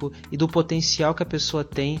técnico e do potencial que a pessoa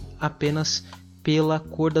tem apenas pela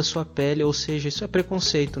cor da sua pele, ou seja, isso é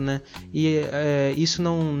preconceito, né? E isso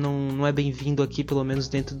não é bem-vindo aqui, pelo menos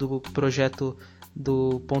dentro do projeto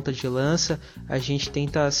do Ponta de Lança. A gente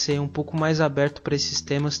tenta ser um pouco mais aberto para esses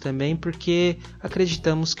temas também, porque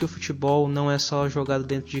acreditamos que o futebol não é só jogado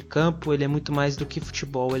dentro de campo, ele é muito mais do que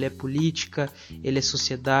futebol, ele é política, ele é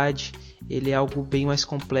sociedade, ele é algo bem mais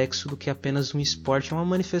complexo do que apenas um esporte, é uma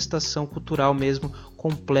manifestação cultural mesmo,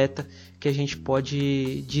 completa, que a gente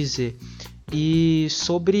pode dizer. E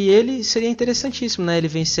sobre ele seria interessantíssimo, né? Ele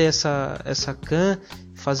vencer essa CAN,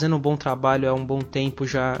 fazendo um bom trabalho há um bom tempo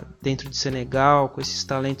já dentro de Senegal, com esses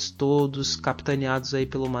talentos todos, capitaneados aí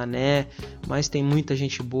pelo Mané, mas tem muita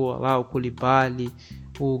gente boa lá, o Koulibaly,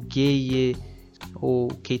 o Gueye, o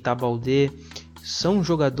Keita Baldé, são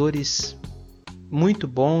jogadores muito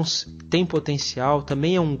bons, tem potencial,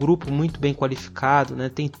 também é um grupo muito bem qualificado, né?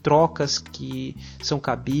 Tem trocas que são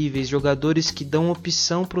cabíveis, jogadores que dão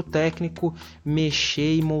opção para o técnico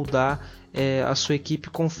mexer e moldar a sua equipe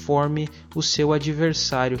conforme o seu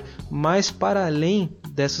adversário. Mas para além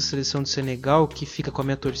dessa seleção do Senegal, que fica com a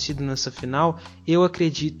minha torcida nessa final, eu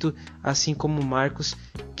acredito, assim como o Marcos,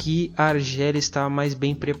 que a Argélia está mais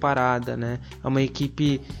bem preparada, né? É uma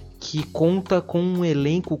equipe que conta com um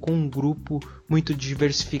elenco, com um grupo muito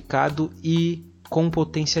diversificado e com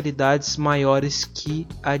potencialidades maiores que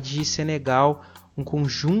a de Senegal, um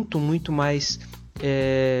conjunto muito mais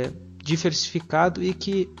diversificado e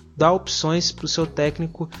que dá opções para o seu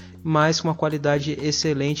técnico, mas com uma qualidade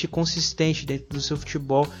excelente e consistente dentro do seu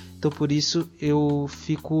futebol. Então por isso eu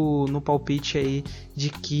fico no palpite aí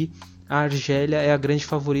de que a Argélia é a grande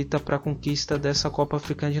favorita para a conquista dessa Copa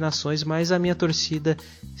Africana de Nações, mas a minha torcida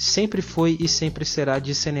sempre foi e sempre será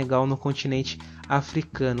de Senegal no continente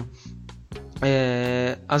africano.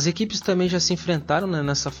 As equipes também já se enfrentaram, né,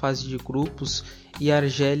 nessa fase de grupos e a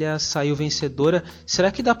Argélia saiu vencedora.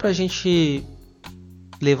 Será que dá para a gente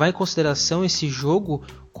levar em consideração esse jogo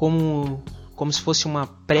como se fosse uma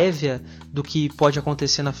prévia do que pode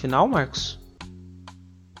acontecer na final, Marcos?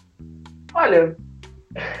 Olha,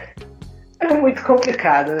 é muito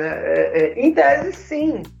complicado, né? Em tese,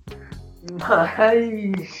 sim,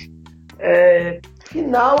 mas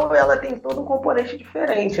final ela tem todo um componente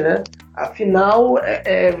diferente, né? A final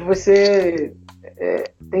você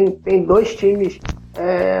tem dois times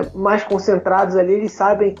mais concentrados ali, eles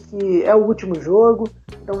sabem que é o último jogo,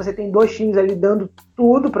 então você tem dois times ali dando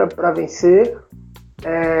tudo para vencer.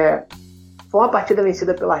 Foi uma partida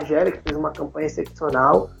vencida pela Argélia, que fez uma campanha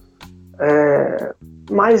excepcional.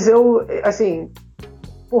 Mas assim,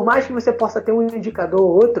 por mais que você possa ter um indicador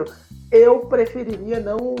ou outro, eu preferiria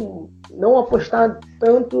não apostar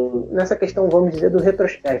tanto nessa questão, vamos dizer, do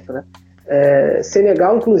retrospecto, né?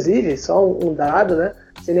 Senegal, inclusive, só um dado, né?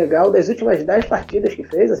 Senegal, das últimas 10 partidas que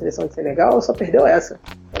fez, a seleção de Senegal só perdeu essa,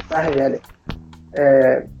 a Argélia.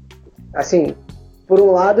 Assim, por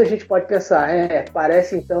um lado a gente pode pensar,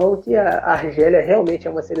 parece então que a Argélia realmente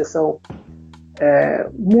é uma seleção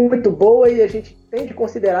muito boa e a gente tem de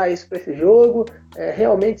considerar isso para esse jogo.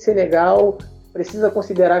 Realmente Senegal precisa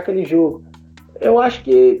considerar aquele jogo. Eu acho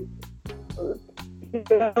que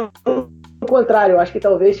ao contrário, eu acho que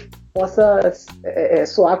talvez possa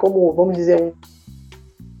soar como, vamos dizer, um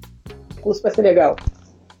curso para Senegal,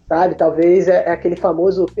 sabe? Talvez aquele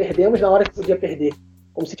famoso perdemos na hora que podia perder,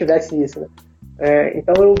 como se tivesse isso, né?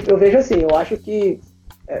 Então eu vejo assim, eu acho que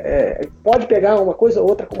pode pegar uma coisa ou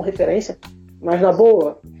outra como referência, mas na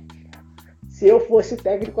boa, se eu fosse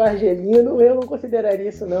técnico argelino, eu não consideraria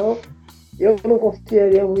isso não. Eu não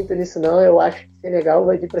confiaria muito nisso não. Eu acho que o Senegal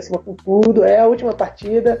vai vir para cima com tudo. É a última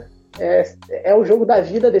partida, é o jogo da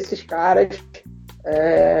vida desses caras.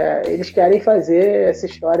 Eles querem fazer essa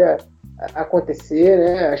história acontecer,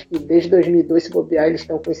 né? Acho que desde 2002, se bobear, eles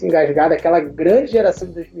estão com isso engasgado, aquela grande geração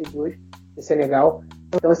de 2002 de Senegal.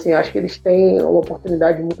 Então, assim, acho que eles têm uma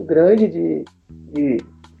oportunidade muito grande de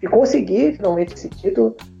conseguir finalmente esse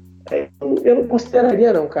título. Eu não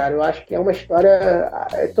consideraria não, cara. Eu acho que é uma história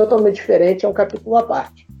totalmente diferente, é um capítulo à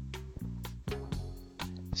parte.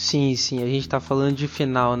 Sim, a gente tá falando de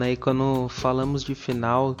final, né? E quando falamos de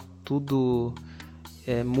final, tudo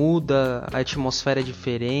muda, a atmosfera é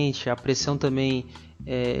diferente, a pressão também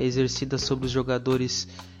exercida sobre os jogadores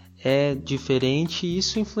é diferente, e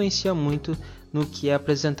isso influencia muito no que é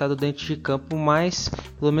apresentado dentro de campo, mas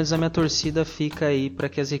pelo menos a minha torcida fica aí para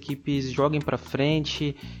que as equipes joguem para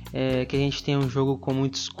frente, que a gente tenha um jogo com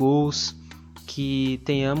muitos gols, que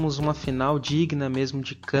tenhamos uma final digna mesmo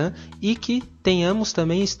de CAN e que tenhamos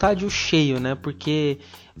também estádio cheio, né? Porque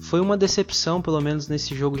foi uma decepção, pelo menos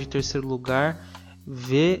nesse jogo de terceiro lugar,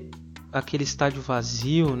 ver aquele estádio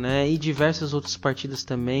vazio, né? E diversas outras partidas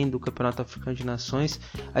também do Campeonato Africano de Nações.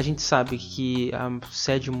 A gente sabe que a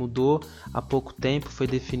sede mudou há pouco tempo, foi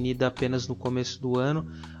definida apenas no começo do ano,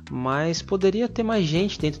 mas poderia ter mais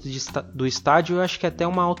gente dentro do estádio. Eu acho que até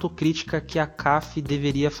uma autocrítica que a CAF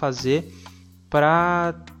deveria fazer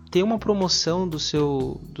para ter uma promoção do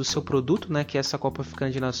seu produto, né? Que é essa Copa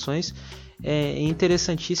Africana de Nações. É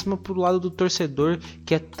interessantíssima pro lado do torcedor,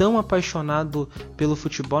 que é tão apaixonado pelo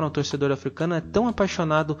futebol, o torcedor africano é tão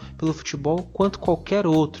apaixonado pelo futebol quanto qualquer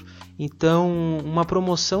outro. Então, uma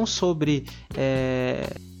promoção sobre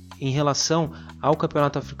em relação ao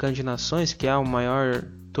Campeonato Africano de Nações, que é o maior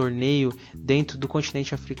torneio dentro do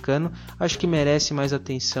continente africano, acho que merece mais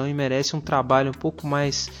atenção e merece um trabalho um pouco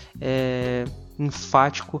mais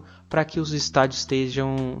enfático para que os estádios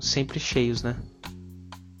estejam sempre cheios, né?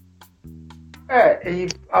 E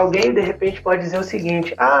alguém de repente pode dizer o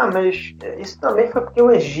seguinte: mas isso também foi porque o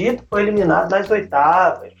Egito foi eliminado nas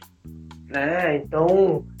oitavas, né?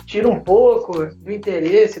 Então tira um pouco do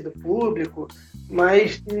interesse do público,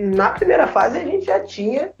 mas na primeira fase a gente já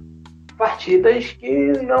tinha partidas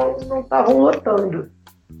que não estavam lotando,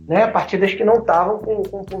 né? Partidas que não estavam com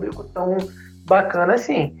um público tão bacana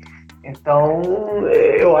assim. Então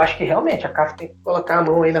eu acho que realmente a CAF tem que colocar a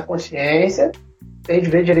mão aí na consciência, tem de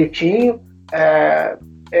ver direitinho.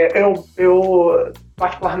 Eu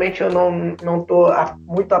particularmente eu não estou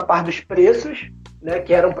muito a par dos preços, né,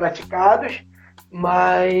 que eram praticados,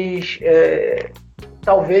 mas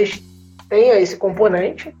talvez tenha esse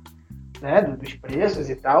componente, né, dos preços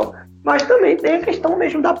e tal, mas também tem a questão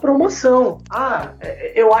mesmo da promoção.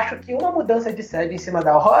 Eu acho que uma mudança de sede em cima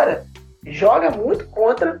da Hora joga muito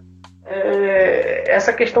contra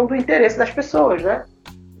essa questão do interesse das pessoas, né?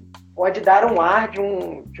 Pode dar um ar de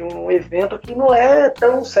um evento que não é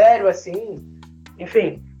tão sério assim,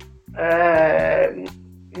 enfim.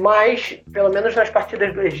 Mas, pelo menos nas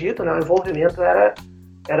partidas do Egito, né, o envolvimento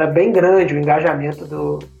era bem grande, o engajamento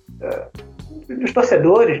dos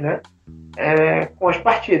torcedores, né, com as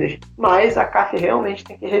partidas. Mas a CAF realmente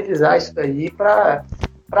tem que revisar isso daí para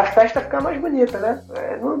para a festa ficar mais bonita, né?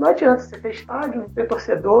 Não adianta você ter estádio, não ter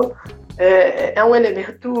torcedor, é um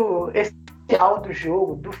elemento essencial do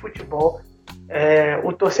jogo, do futebol,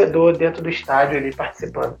 o torcedor dentro do estádio ali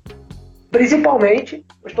participando. Principalmente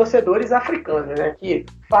os torcedores africanos, né? Que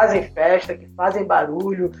fazem festa, que fazem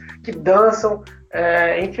barulho, que dançam.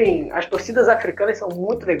 Enfim, as torcidas africanas são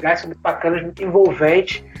muito legais, são muito bacanas, muito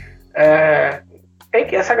envolventes.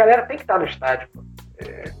 Essa galera tem que estar no estádio.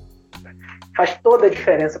 Faz toda a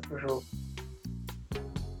diferença pro jogo.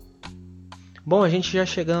 Bom, a gente já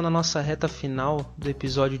chegando na nossa reta final do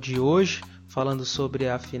episódio de hoje, falando sobre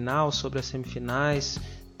a final, sobre as semifinais,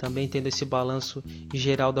 também tendo esse balanço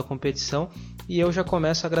geral da competição. E eu já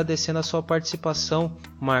começo agradecendo a sua participação,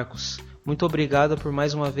 Marcos. Muito obrigado por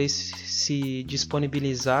mais uma vez se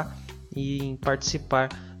disponibilizar e em participar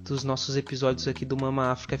dos nossos episódios aqui do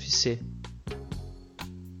Mama África FC.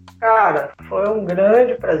 Cara, foi um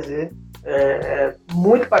grande prazer.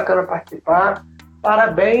 Muito bacana participar.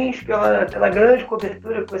 Parabéns pela grande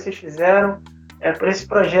cobertura que vocês fizeram, por esse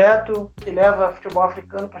projeto que leva futebol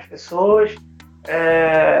africano para as pessoas.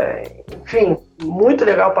 Enfim, muito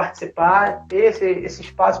legal participar, ter esse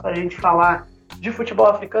espaço para a gente falar de futebol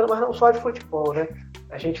africano, mas não só de futebol, né?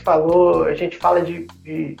 A gente fala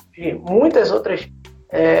de muitos outros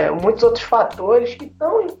fatores que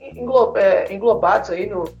estão englobados aí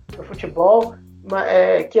no futebol,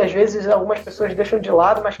 que às vezes algumas pessoas deixam de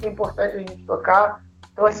lado, mas que é importante a gente tocar.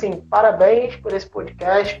 Então, assim, parabéns por esse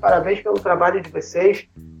podcast, parabéns pelo trabalho de vocês,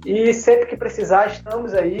 e sempre que precisar,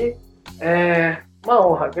 estamos aí. Uma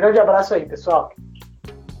honra. Grande abraço aí, pessoal.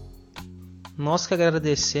 Nós que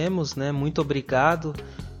agradecemos, né? Muito obrigado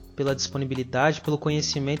pela disponibilidade, pelo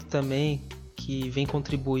conhecimento também que vem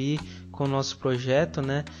contribuir com o nosso projeto,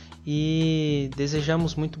 né? E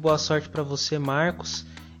desejamos muito boa sorte para você, Marcos.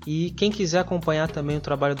 E quem quiser acompanhar também o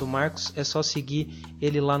trabalho do Marcos, é só seguir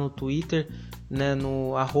ele lá no Twitter, né?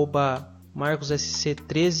 No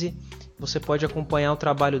 @MarcosSC13. Você pode acompanhar o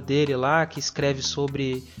trabalho dele lá, que escreve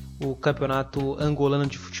sobre o campeonato angolano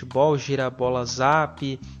de futebol, gira a bola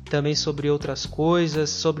zap, também sobre outras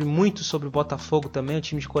coisas, muito sobre o Botafogo também, o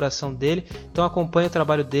time de coração dele. Então acompanhe o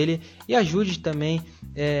trabalho dele e ajude também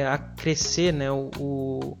a crescer, né,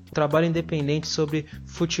 o trabalho independente sobre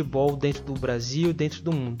futebol dentro do Brasil, dentro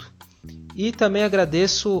do mundo. E também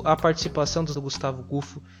agradeço a participação do Gustavo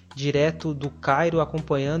Gufo, direto do Cairo,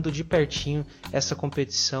 acompanhando de pertinho essa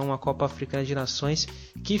competição, a Copa Africana de Nações,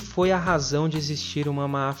 que foi a razão de existir o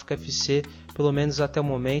Mama África FC, pelo menos até o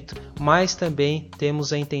momento, mas também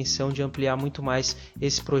temos a intenção de ampliar muito mais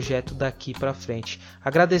esse projeto daqui para frente.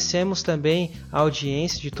 Agradecemos também a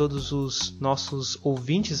audiência de todos os nossos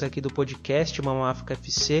ouvintes aqui do podcast Mama África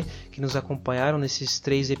FC, que nos acompanharam nesses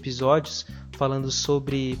 3 episódios, falando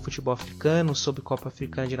sobre futebol africano, sobre Copa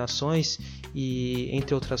Africana de Nações e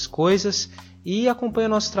entre outras coisas. E acompanhe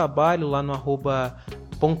nosso trabalho lá no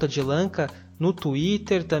 @Ponta de Lanca, no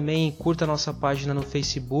Twitter, também curta nossa página no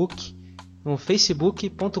Facebook, no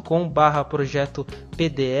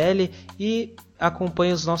facebook.com/projetopdl, e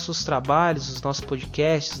acompanhe os nossos trabalhos, os nossos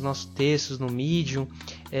podcasts, os nossos textos no Medium.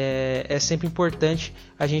 É sempre importante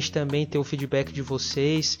a gente também ter o feedback de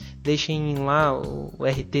vocês. Deixem lá o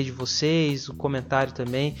RT de vocês, o comentário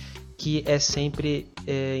também, que é sempre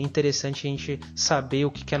interessante a gente saber o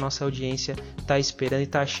que a nossa audiência está esperando e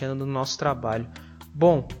está achando do nosso trabalho.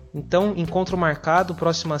 Bom, então encontro marcado,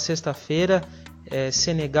 próxima sexta-feira,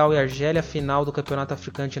 Senegal e Argélia, final do Campeonato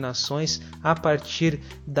Africano de Nações, a partir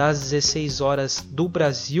das 16 horas do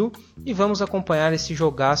Brasil, e vamos acompanhar esse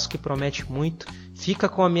jogaço que promete muito. Fica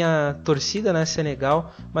com a minha torcida, né,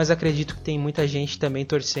 Senegal, mas acredito que tem muita gente também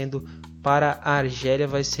torcendo para a Argélia,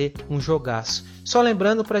 vai ser um jogaço. Só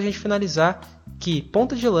lembrando, para a gente finalizar, que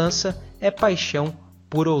ponta de lança é paixão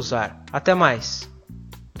por ousar. Até mais!